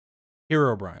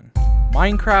Herobrine,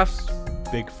 Minecraft's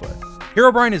Bigfoot.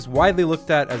 Herobrine is widely looked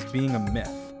at as being a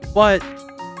myth, but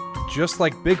just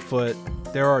like Bigfoot,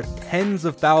 there are tens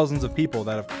of thousands of people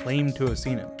that have claimed to have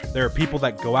seen him. There are people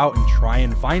that go out and try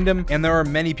and find him, and there are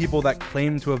many people that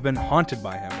claim to have been haunted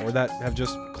by him, or that have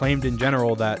just claimed in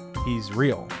general that he's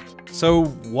real. So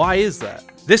why is that?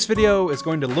 This video is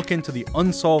going to look into the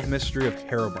unsolved mystery of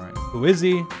Herobrine. Who is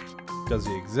he? Does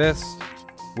he exist?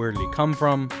 Where did he come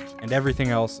from? And everything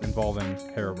else involving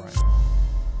Herobrine.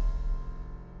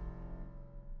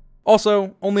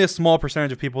 Also, only a small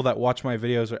percentage of people that watch my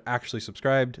videos are actually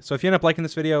subscribed, so if you end up liking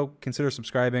this video, consider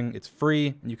subscribing. It's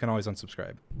free, and you can always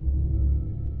unsubscribe.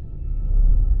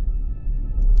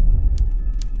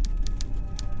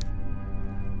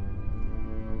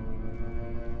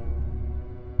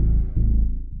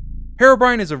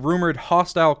 Herobrine is a rumored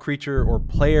hostile creature or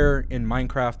player in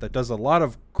Minecraft that does a lot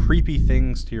of creepy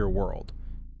things to your world.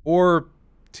 Or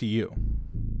to you.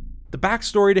 The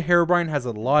backstory to Herobrine has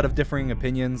a lot of differing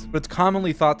opinions, but it's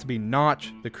commonly thought to be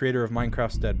Notch, the creator of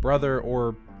Minecraft's dead brother,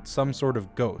 or some sort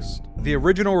of ghost. The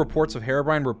original reports of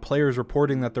Herobrine were players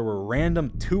reporting that there were random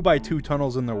 2x2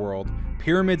 tunnels in the world,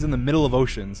 pyramids in the middle of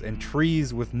oceans, and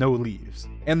trees with no leaves.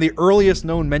 And the earliest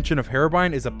known mention of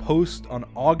Herobrine is a post on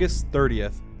August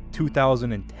 30th,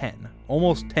 2010,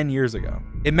 almost 10 years ago.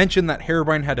 It mentioned that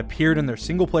Herobrine had appeared in their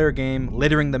single-player game,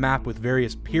 littering the map with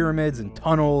various pyramids and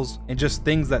tunnels, and just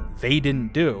things that they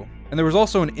didn't do. And there was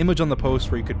also an image on the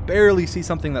post where you could barely see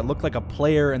something that looked like a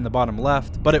player in the bottom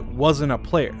left, but it wasn't a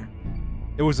player.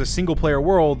 It was a single-player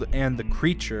world, and the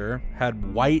creature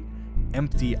had white,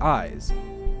 empty eyes.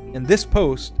 And this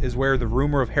post is where the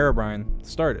rumor of Herobrine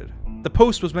started. The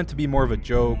post was meant to be more of a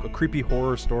joke, a creepy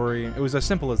horror story. It was as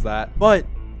simple as that, but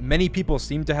many people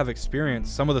seem to have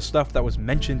experienced some of the stuff that was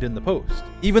mentioned in the post,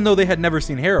 even though they had never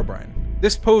seen Herobrine.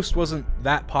 This post wasn't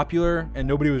that popular, and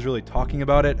nobody was really talking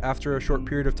about it after a short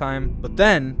period of time, but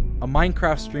then, a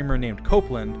Minecraft streamer named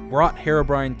Copeland brought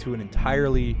Herobrine to an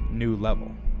entirely new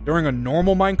level. During a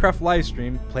normal Minecraft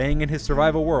livestream, playing in his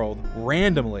survival world,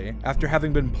 randomly, after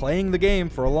having been playing the game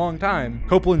for a long time,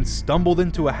 Copeland stumbled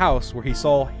into a house where he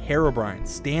saw Herobrine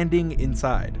standing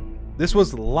inside. This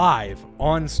was live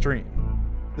on stream.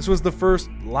 This was the first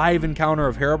live encounter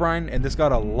of Herobrine, and this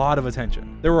got a lot of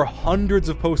attention. There were hundreds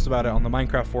of posts about it on the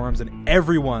Minecraft forums, and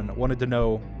everyone wanted to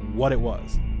know what it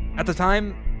was. At the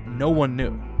time, no one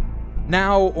knew.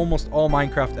 Now, almost all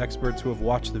Minecraft experts who have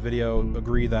watched the video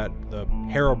agree that the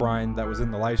Herobrine that was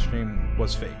in the livestream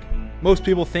was fake. Most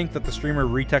people think that the streamer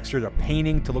retextured a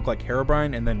painting to look like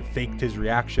Herobrine and then faked his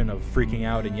reaction of freaking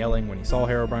out and yelling when he saw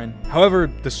Herobrine.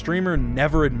 However, the streamer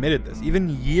never admitted this. Even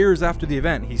years after the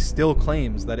event, he still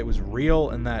claims that it was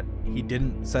real and that he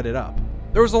didn't set it up.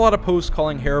 There was a lot of posts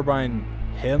calling Herobrine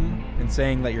him and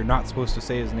saying that you're not supposed to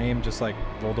say his name, just like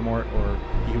Voldemort or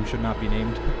he who should not be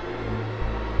named.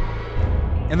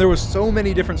 And there was so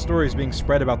many different stories being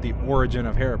spread about the origin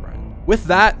of Herobrine. With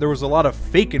that, there was a lot of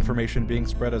fake information being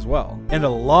spread as well, and a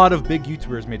lot of big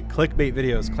YouTubers made clickbait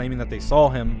videos claiming that they saw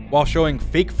him while showing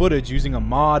fake footage using a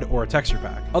mod or a texture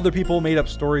pack. Other people made up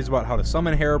stories about how to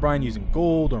summon Herobrine using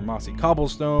gold or mossy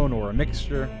cobblestone or a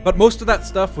mixture, but most of that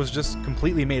stuff was just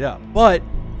completely made up. But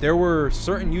there were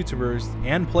certain YouTubers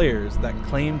and players that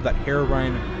claimed that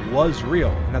Herobrine was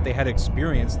real and that they had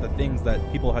experienced the things that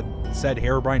people had said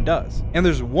Herobrine does. And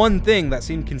there's one thing that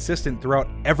seemed consistent throughout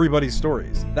everybody's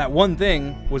stories. That one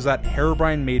thing was that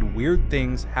Herobrine made weird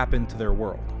things happen to their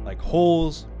world, like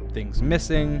holes, things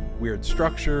missing, weird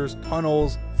structures,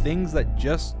 tunnels, things that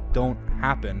just don't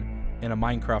happen in a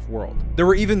Minecraft world. There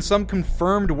were even some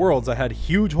confirmed worlds that had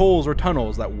huge holes or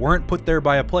tunnels that weren't put there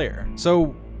by a player.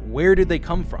 So where did they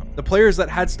come from? The players that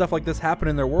had stuff like this happen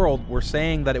in their world were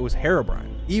saying that it was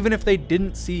Herobrine. Even if they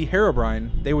didn't see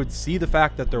Herobrine, they would see the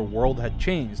fact that their world had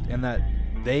changed and that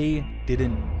they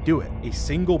didn't do it. A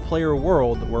single player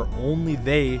world where only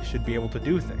they should be able to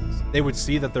do things. They would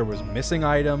see that there was missing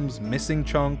items, missing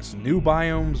chunks, new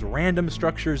biomes, random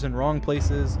structures in wrong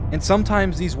places, and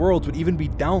sometimes these worlds would even be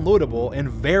downloadable and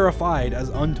verified as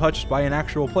untouched by an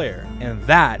actual player. And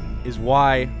that is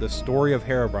why the story of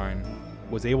Herobrine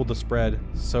was able to spread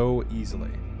so easily.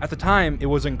 At the time, it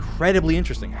was incredibly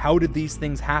interesting. How did these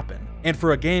things happen? And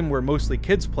for a game where mostly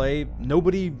kids play,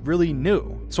 nobody really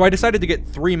knew. So I decided to get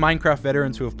 3 Minecraft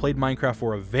veterans who have played Minecraft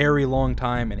for a very long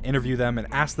time and interview them and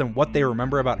ask them what they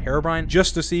remember about Herobrine,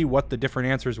 just to see what the different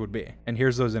answers would be. And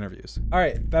here's those interviews. All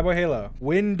right, BadBoyHalo,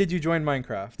 when did you join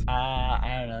Minecraft?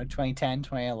 I don't know, 2010,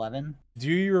 2011. Do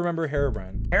you remember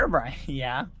Herobrine? Herobrine,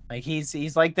 yeah. Like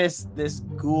he's like this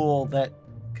ghoul that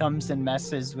comes and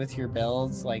messes with your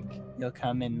builds. Like you'll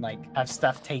come and like have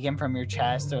stuff taken from your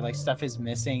chest, or like stuff is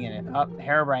missing and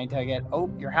Herobrine took it.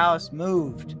 Oh, your house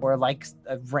moved. Or like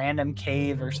a random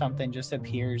cave or something just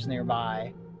appears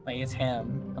nearby. Like it's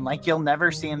him. And like you'll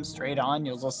never see him straight on.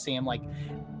 You'll just see him like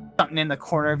something in the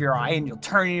corner of your eye, and you'll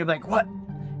turn and you'll be like, what?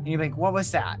 And you'll be like, what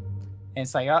was that? And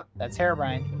it's like, oh, that's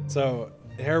Herobrine. So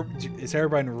is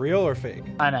Herobrine real or fake?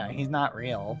 I know he's not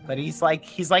real, but he's like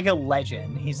a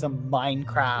legend. He's a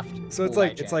Minecraft. So it's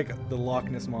legend. like the Loch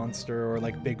Ness monster or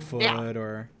like Bigfoot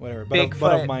or whatever, Bigfoot,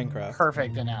 but of Minecraft.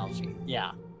 Perfect analogy.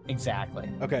 Yeah, exactly.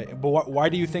 Okay, but why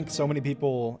do you think so many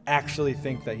people actually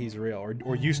think that he's real,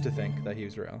 or used to think that he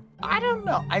was real? I don't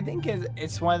know. I think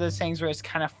it's one of those things where it's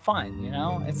kind of fun, you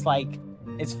know? It's like,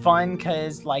 it's fun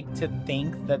because like to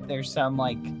think that there's some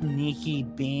like sneaky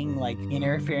being like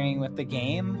interfering with the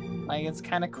game, like it's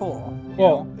kind of cool.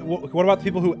 Well, what about the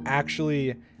people who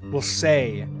actually will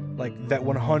say like that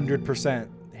 100%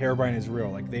 Herobrine is real?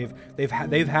 Like they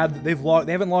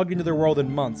haven't logged into their world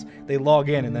in months. They log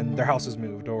in and then their house is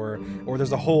moved, or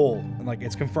there's a hole and like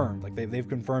it's confirmed. Like they've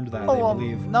confirmed that. Oh, they well,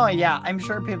 believe. No, yeah, I'm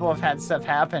sure people have had stuff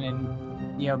happen,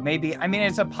 and you know, maybe, I mean,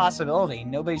 it's a possibility.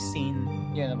 Nobody's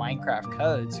seen, you know, the Minecraft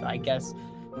code, so I guess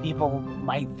people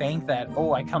might think that,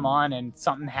 oh, I come on and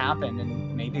something happened,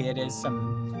 and maybe it is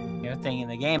some, you know, thing in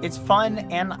the game. It's fun,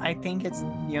 and I think it's,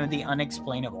 you know, the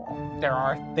unexplainable. There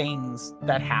are things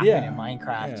that happen in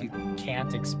Minecraft you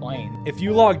can't explain. If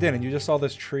you logged in and you just saw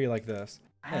this tree like this,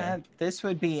 this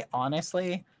would be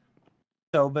honestly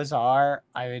so bizarre.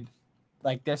 I would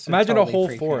like this. Imagine totally a whole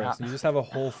freak me forest. out. You just have a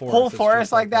whole forest. Whole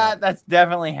forest like that. That's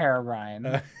definitely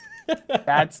Herobrine.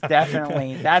 That's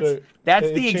definitely that's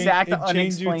the exact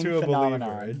unexplained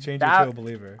phenomenon. It changed you to a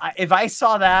believer. If I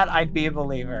saw that, I'd be a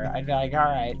believer. I'd be like, all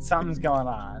right, something's going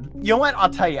on. You know what? I'll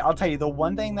tell you. The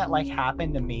one thing that like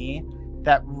happened to me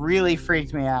that really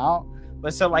freaked me out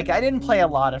was, so like I didn't play a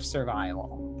lot of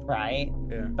survival, right?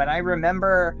 Yeah. But I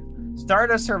remember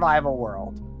started a survival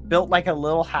world, built like a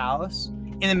little house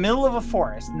in the middle of a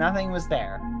forest. Nothing was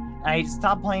there. And I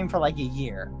stopped playing for like a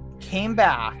year. Came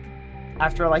back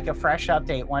after like a fresh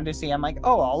update, wanted to see, I'm like,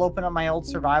 oh, I'll open up my old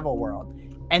survival world.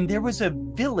 And there was a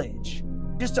village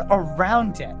just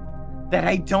around it that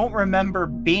I don't remember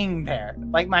being there.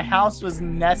 Like my house was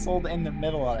nestled in the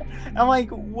middle of it. I'm like,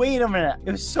 wait a minute.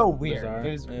 It was so weird. Bizarre.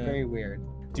 It was very weird.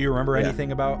 Do you remember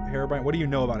anything about Herobrine? What do you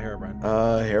know about Herobrine?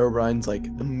 Herobrine's like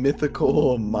a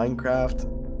mythical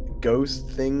Minecraft ghost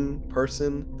thing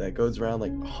person that goes around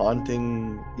like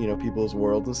haunting, you know, people's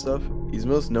worlds and stuff. He's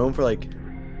most known for like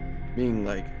being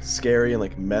like scary and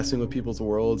like messing with people's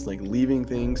worlds, like leaving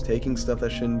things, taking stuff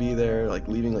that shouldn't be there, like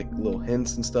leaving like little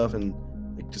hints and stuff, and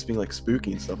like just being like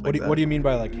spooky and stuff like that. What do you mean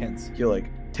by like hints? He'll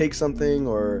like take something,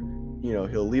 or you know,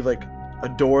 he'll leave like a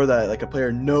door that like a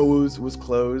player knows was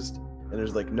closed, and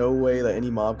there's like no way that any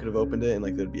mob could have opened it, and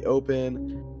like they'd be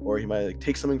open. Or he might like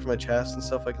take something from my chest and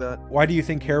stuff like that. Why do you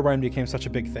think Herobrine became such a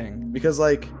big thing? Because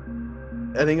like,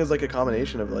 I think it was like a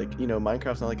combination of like, you know,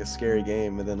 Minecraft's not like a scary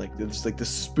game, and then like there's like this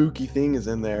spooky thing is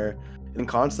in there, and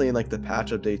constantly in like the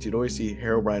patch updates you'd always see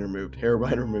Herobrine removed,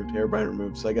 Herobrine removed, Herobrine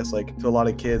removed. So I guess like to a lot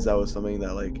of kids that was something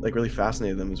that like really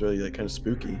fascinated them. It was really like kind of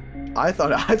spooky. I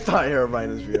thought Herobrine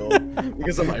was real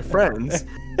because of my friends.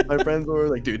 My friends were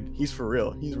like, dude, he's for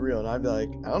real. He's real. And I'd be like,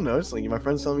 I don't know. It's like my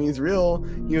friends telling me he's real.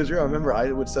 He was real. I remember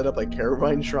I would set up like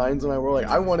Herobrine shrines in my world. Like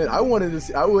I went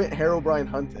Herobrine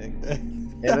hunting.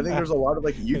 And I think there's a lot of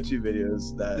like YouTube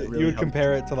videos that really you would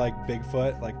compare it to like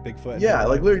Bigfoot. Yeah,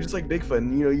 like literally just like Bigfoot.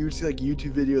 And you know, you would see like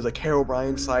YouTube videos like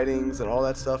Herobrine sightings and all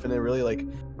that stuff, and it really like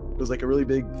it was like a really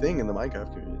big thing in the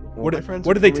Minecraft community. Well,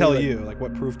 what did they tell you? Like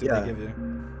what proof did they give you?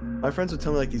 My friends would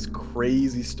tell me like these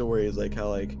crazy stories, like how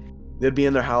like they'd be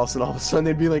in their house and all of a sudden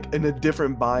they'd be like in a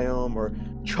different biome, or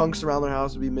chunks around their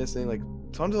house would be missing, like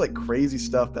tons of like crazy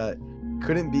stuff that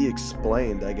couldn't be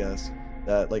explained, I guess,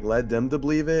 that like led them to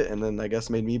believe it, and then I guess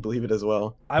made me believe it as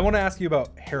well. I want to ask you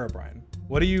about Herobrine.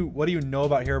 What do you know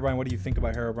about Herobrine? What do you think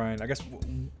about Herobrine? I guess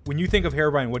when you think of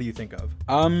Herobrine, what do you think of?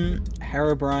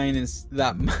 Herobrine is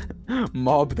that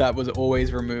mob that was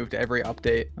always removed every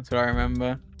update. That's what I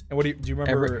remember. And what do you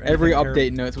remember? Every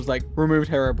update notes was like removed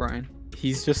Herobrine.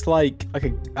 He's just like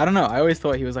a, I don't know. I always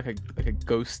thought he was like a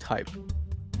ghost type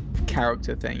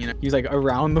character thing. You know, he's like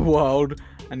around the world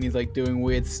and he's like doing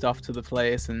weird stuff to the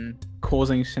place and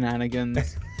causing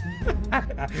shenanigans.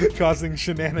 Causing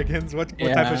shenanigans? What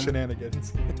type of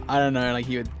shenanigans? I don't know. Like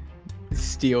he would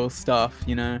steal stuff.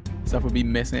 You know, stuff would be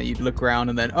missing. You'd look around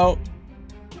and then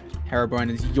Herobrine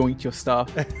has yoinked your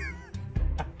stuff.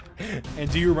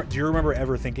 And do you remember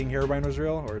ever thinking Herobrine was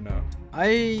real or no?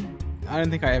 I don't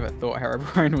think I ever thought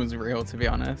Herobrine was real, to be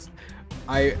honest.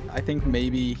 I think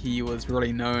maybe he was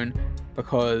really known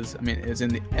because I mean it was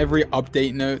in every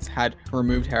update notes had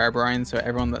removed Herobrine, so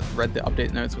everyone that read the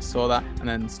update notes saw that, and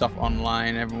then stuff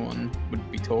online, everyone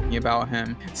would be talking about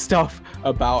him, stuff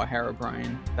about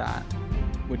Herobrine that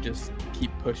would just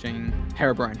keep pushing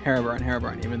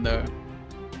Herobrine, even though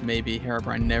maybe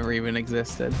Herobrine never even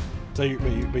existed. So,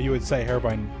 but you would say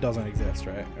Herobrine doesn't exist,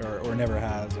 right? Or never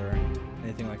has, or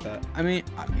anything like that. I mean,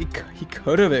 he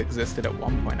could have existed at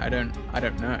one point. I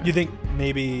don't know. You think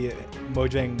maybe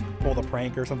Mojang pulled a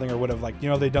prank or something, or would have, like, you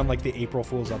know, they've done like the April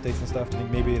Fool's updates and stuff. I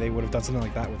think maybe they would have done something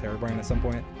like that with Herobrine at some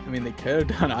point. I mean, they could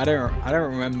have done. I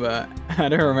don't remember. I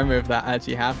don't remember if that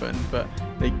actually happened, but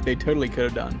they totally could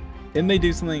have done. Didn't they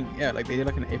do something? Yeah, like they did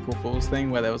like an April Fool's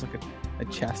thing where there was like a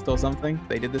chest or something.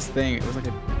 They did this thing. It was like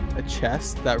a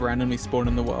chest that randomly spawned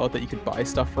in the world that you could buy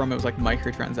stuff from. It was like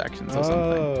microtransactions or something.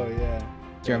 Oh, yeah.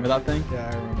 Do you remember that thing?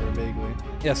 Yeah, I remember vaguely.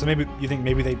 Yeah, so maybe you think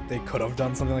maybe they could have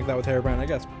done something like that with Herobrine. I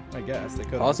guess they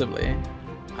could. Possibly.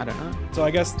 I don't know. So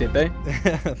I guess did they?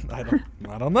 I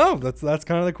don't know. That's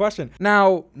kind of the question.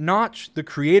 Now, Notch, the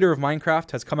creator of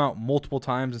Minecraft, has come out multiple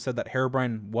times and said that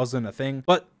Herobrine wasn't a thing,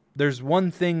 but there's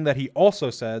one thing that he also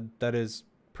said that is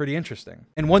pretty interesting.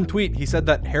 In one tweet, he said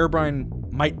that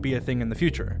Herobrine might be a thing in the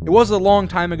future. It was a long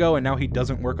time ago, and now he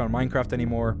doesn't work on Minecraft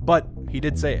anymore, but he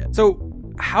did say it. So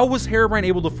how was Herobrine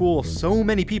able to fool so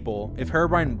many people if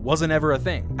Herobrine wasn't ever a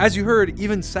thing? As you heard,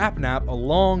 even Sapnap, a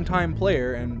long-time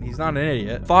player, and he's not an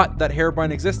idiot, thought that Herobrine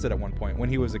existed at one point when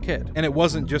he was a kid. And it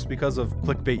wasn't just because of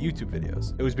clickbait YouTube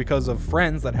videos. It was because of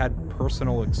friends that had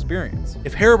personal experience.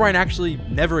 If Herobrine actually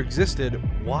never existed,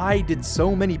 why did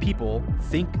so many people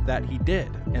think that he did?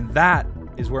 And that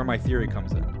is where my theory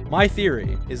comes in. My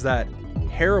theory is that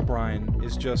Herobrine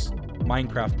is just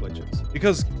Minecraft glitches,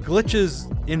 because glitches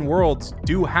in worlds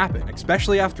do happen,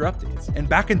 especially after updates. And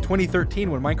back in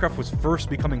 2013, when Minecraft was first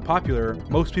becoming popular,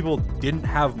 most people didn't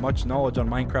have much knowledge on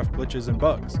Minecraft glitches and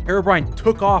bugs. Herobrine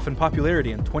took off in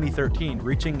popularity in 2013,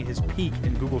 reaching his peak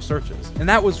in Google searches. And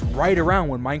that was right around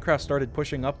when Minecraft started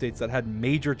pushing updates that had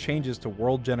major changes to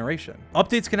world generation.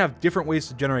 Updates can have different ways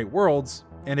to generate worlds,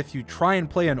 and if you try and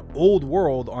play an old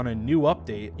world on a new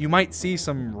update, you might see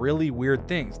some really weird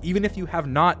things, even if you have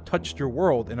not touched your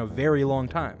world in a very long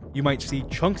time. You might see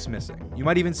chunks missing. You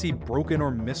might even see broken or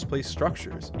misplaced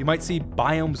structures. You might see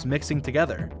biomes mixing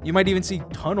together. You might even see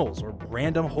tunnels or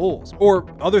random holes,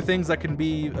 or other things that can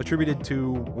be attributed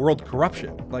to world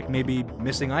corruption, like maybe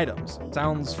missing items.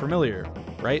 Sounds familiar,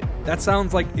 right? That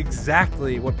sounds like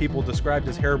exactly what people described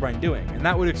as Herobrine doing, and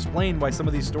that would explain why some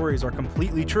of these stories are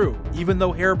completely true, even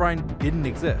though Herobrine didn't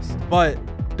exist. But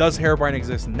does Herobrine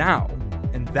exist now?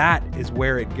 And that is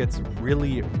where it gets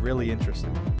really, really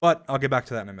interesting. But I'll get back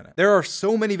to that in a minute. There are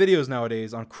so many videos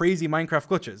nowadays on crazy Minecraft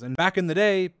glitches, and back in the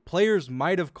day, players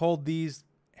might have called these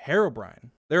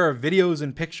Herobrine. There are videos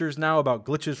and pictures now about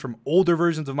glitches from older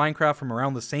versions of Minecraft from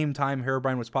around the same time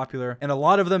Herobrine was popular, and a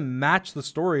lot of them match the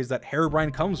stories that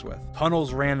Herobrine comes with.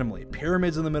 Tunnels randomly,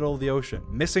 pyramids in the middle of the ocean,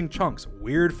 missing chunks,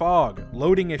 weird fog,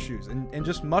 loading issues, and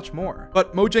just much more.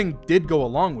 But Mojang did go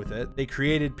along with it. They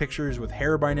created pictures with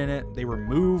Herobrine in it, they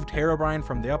removed Herobrine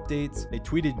from the updates, they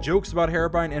tweeted jokes about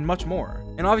Herobrine, and much more.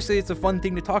 And obviously it's a fun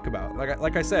thing to talk about.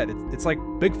 Like I said, it's like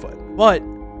Bigfoot. But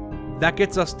that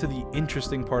gets us to the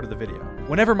interesting part of the video.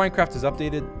 Whenever Minecraft is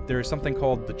updated, there is something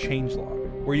called the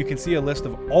changelog, where you can see a list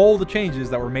of all the changes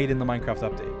that were made in the Minecraft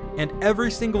update. And every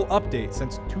single update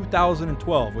since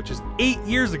 2012, which is 8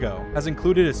 years ago, has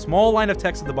included a small line of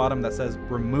text at the bottom that says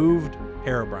removed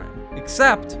Herobrine.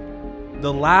 Except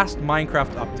the last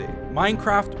Minecraft update,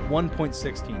 Minecraft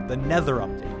 1.16, the Nether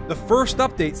update. The first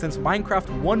update since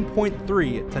Minecraft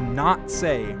 1.3 to not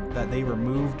say that they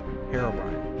removed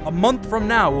Herobrine. A month from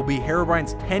now will be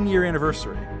Herobrine's 10-year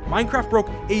anniversary. Minecraft broke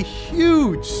a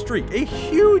huge streak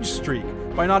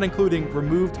by not including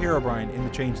removed Herobrine in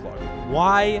the changelog.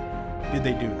 Why did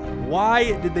they do that?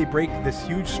 Why did they break this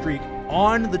huge streak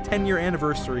on the 10-year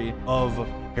anniversary of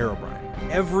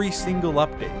Herobrine? Every single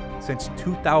update since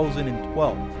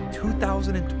 2012,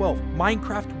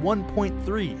 Minecraft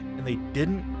 1.3, and they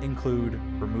didn't include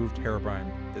removed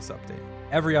Herobrine this update.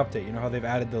 Every update, you know how they've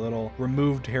added the little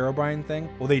removed Herobrine thing?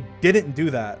 Well, they didn't do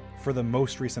that for the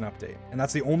most recent update. And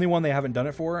that's the only one they haven't done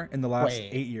it for in the last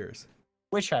 8 years.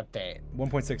 Which update?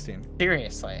 1.16.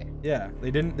 Seriously? Yeah,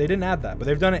 they didn't add that, but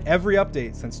they've done it every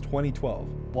update since 2012.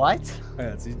 What?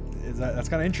 Yeah, that's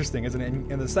kind of interesting, isn't it?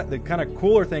 And the kind of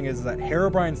cooler thing is that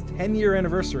Herobrine's 10-year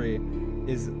anniversary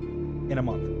is in a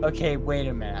month. Okay, wait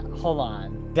a minute. Hold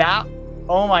on.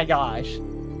 Oh my gosh.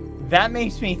 That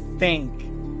makes me think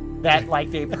that like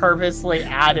they purposely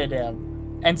added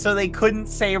him, and so they couldn't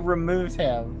say removed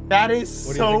him. That is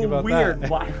so weird.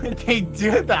 Why would they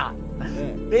do that?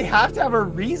 Yeah. They have to have a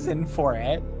reason for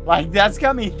it. Like, that's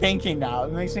got me thinking now.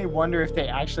 It makes me wonder if they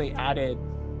actually added,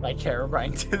 like,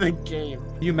 Herobrine to the game.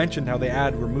 You mentioned how they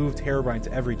removed Herobrine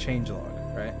to every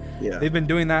changelog, right? Yeah. They've been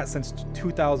doing that since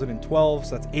 2012,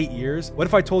 so that's 8 years. What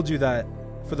if I told you that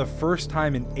for the first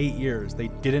time in 8 years, they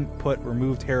didn't put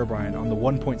removed Herobrine on the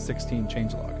 1.16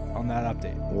 changelog on that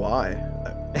update? Why?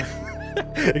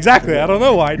 Exactly. I don't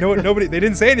know why. Nobody. They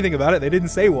didn't say anything about it. They didn't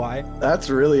say why. That's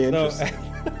really So, interesting.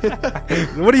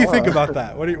 what do you think about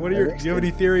that? What are your? That Do you have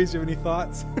any theories? Do you have any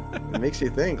thoughts? It makes you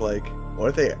think, like, what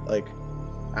if they, like,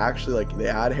 actually, like, they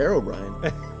add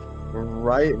Herobrine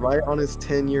right on his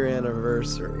 10-year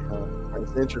anniversary, huh?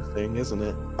 That's interesting, isn't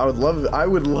it? I would love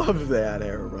if they add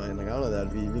Herobrine. Like, I don't know,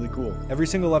 that'd be really cool. Every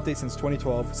single update since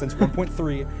 2012, since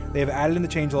 1.3, they have added in the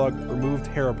changelog removed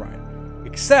Herobrine,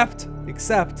 except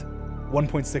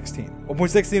 1.16.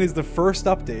 1.16 is the first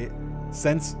update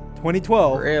since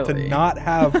 2012 to Really? not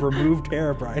have removed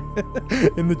Herobrine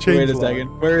in the changelog. Wait a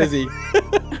second. Where is he?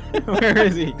 Where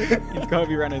is he? He's got to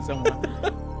be running somewhere.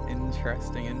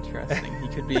 Interesting. He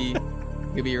could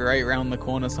be right around the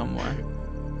corner somewhere.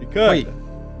 You could. Wait,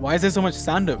 why is there so much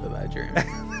sand over there, Jeremy?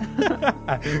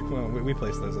 Well, we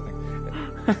placed those,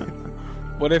 I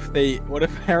think. What if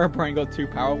Herobrine got too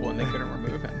powerful and they couldn't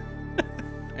remove him?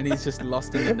 And he's just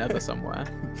lost in the nether somewhere.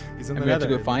 He's in And the we have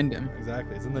nether. to go find him.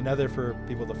 Exactly. It's in the nether for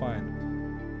people to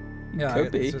find. Yeah,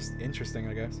 Could be. It's just interesting,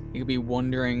 I guess. He could be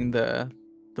wandering the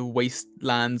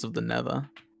wastelands of the nether,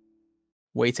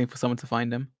 waiting for someone to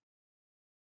find him.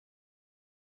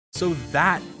 So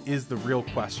that is the real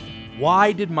question.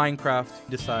 Why did Minecraft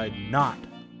decide not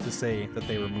to say that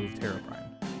they removed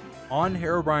Herobrine? On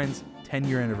Herobrine's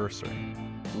 10-year anniversary,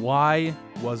 why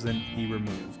wasn't he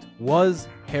removed? Was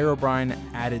Herobrine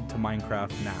added to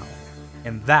Minecraft now?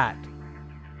 And that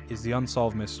is the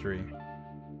unsolved mystery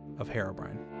of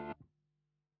Herobrine.